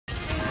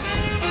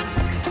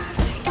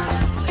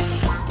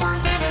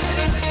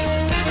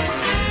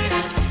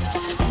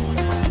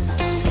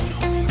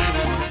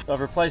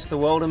I've replaced the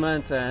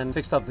weldment and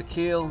fixed up the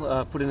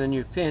keel, put in a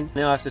new pin.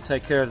 Now I have to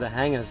take care of the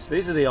hangers.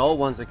 These are the old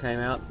ones that came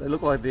out. They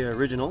look like the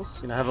originals.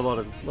 You know, have a lot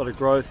of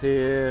growth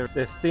here.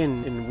 They're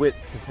thin in width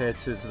compared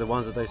to the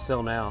ones that they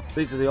sell now.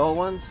 These are the old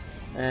ones,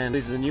 and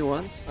these are the new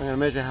ones. I'm going to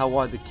measure how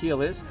wide the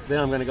keel is. Then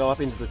I'm going to go up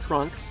into the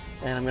trunk,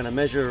 and I'm going to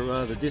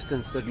measure the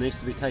distance that needs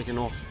to be taken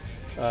off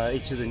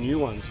each of the new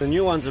ones. The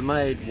new ones are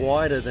made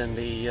wider than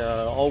the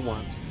old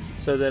ones,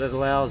 so that it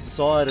allows the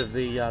side of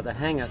the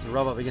hanger to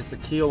rub up against the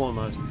keel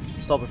almost,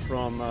 stop it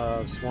from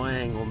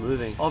swaying or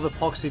moving. I've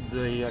epoxied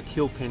the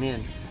keel pin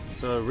in,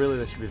 so really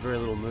there should be very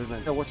little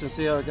movement. I'll watch and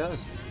see how it goes.